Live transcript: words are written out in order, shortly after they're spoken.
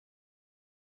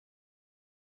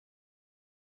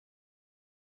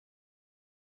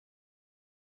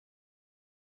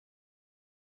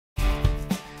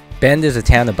Bend is a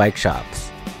town of bike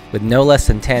shops, with no less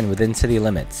than 10 within city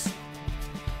limits.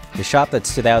 The shop that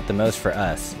stood out the most for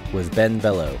us was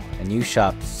Velo, a new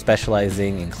shop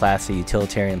specializing in classy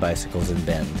utilitarian bicycles in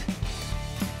Bend.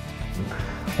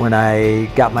 When I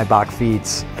got my Bach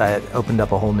feet, it opened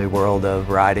up a whole new world of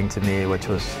riding to me, which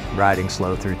was riding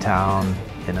slow through town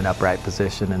in an upright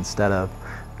position instead of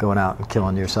going out and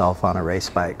killing yourself on a race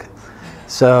bike.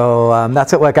 So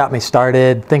that's what got me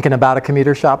started thinking about a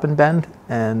commuter shop in Bend,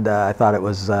 and I thought it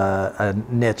was a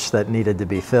niche that needed to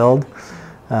be filled.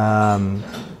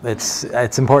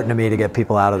 It's important to me to get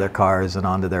people out of their cars and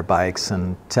onto their bikes,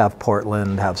 and to have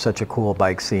Portland have such a cool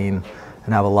bike scene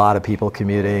and have a lot of people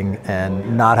commuting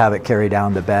and not have it carry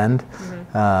down to Bend.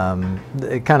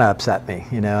 It kind of upset me,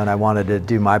 you know, and I wanted to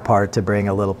do my part to bring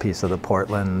a little piece of the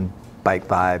Portland bike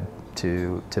vibe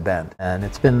to Bend. And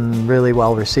it's been really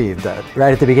well received.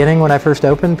 Right at the beginning when I first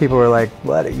opened, people were like,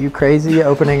 "What, are you crazy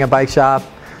opening a bike shop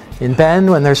in Bend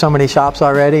when there's so many shops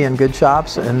already and good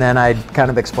shops?" And then I'd kind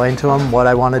of explain to them what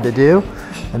I wanted to do,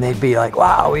 and they'd be like,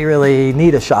 "Wow, we really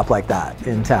need a shop like that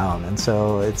in town." And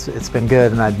so it's been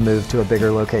good, and I've moved to a bigger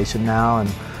location now,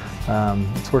 and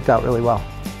it's worked out really well.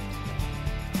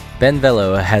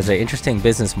 Velo has an interesting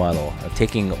business model of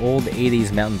taking old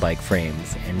 80s mountain bike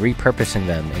frames and repurposing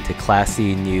them into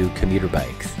classy new commuter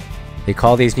bikes. They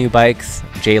call these new bikes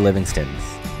J. Livingstons.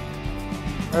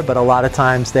 But a lot of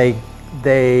times they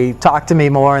talk to me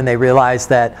more and they realize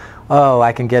that, oh,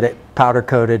 I can get it powder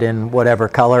coated in whatever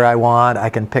color I want.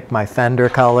 I can pick my fender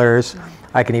colors.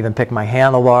 I can even pick my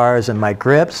handlebars and my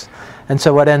grips. And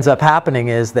so what ends up happening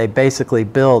is they basically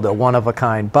build a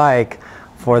one-of-a-kind bike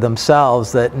for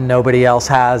themselves that nobody else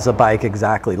has a bike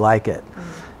exactly like it.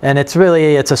 And it's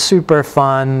a super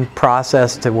fun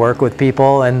process to work with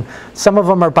people, and some of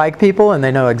them are bike people and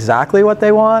they know exactly what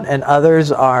they want, and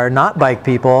others are not bike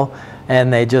people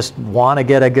and they just want to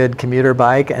get a good commuter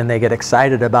bike, and they get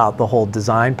excited about the whole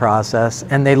design process,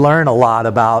 and they learn a lot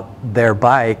about their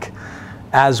bike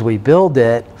as we build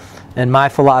it. And my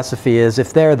philosophy is,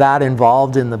 if they're that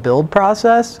involved in the build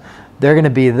process, they're going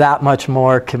to be that much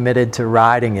more committed to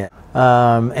riding it.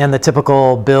 And the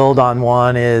typical build on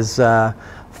one is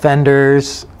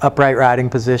fenders, upright riding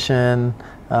position,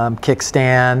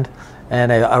 kickstand,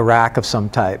 and a rack of some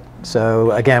type. So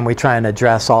again, we try and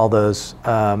address all those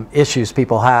issues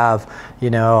people have. You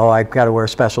know, I've got to wear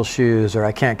special shoes, or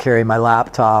I can't carry my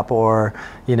laptop, or,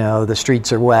 you know, the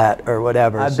streets are wet, or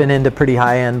whatever. I've been into pretty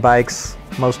high-end bikes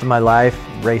most of my life,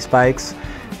 race bikes.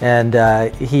 And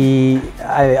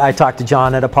I talked to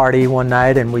John at a party one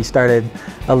night, and we started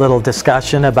a little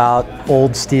discussion about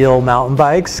old steel mountain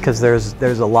bikes, because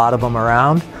there's a lot of them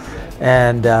around.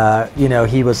 And you know,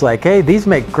 he was like, "Hey, these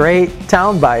make great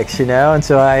town bikes," you know. And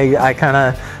so I kind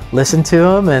of listened to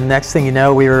him, and next thing you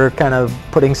know, we were kind of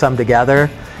putting some together.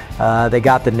 They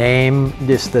got the name,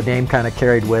 just the name kind of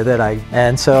carried with it.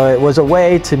 And so it was a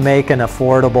way to make an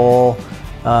affordable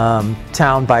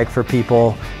town bike for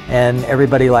people, and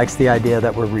everybody likes the idea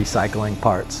that we're recycling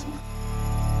parts.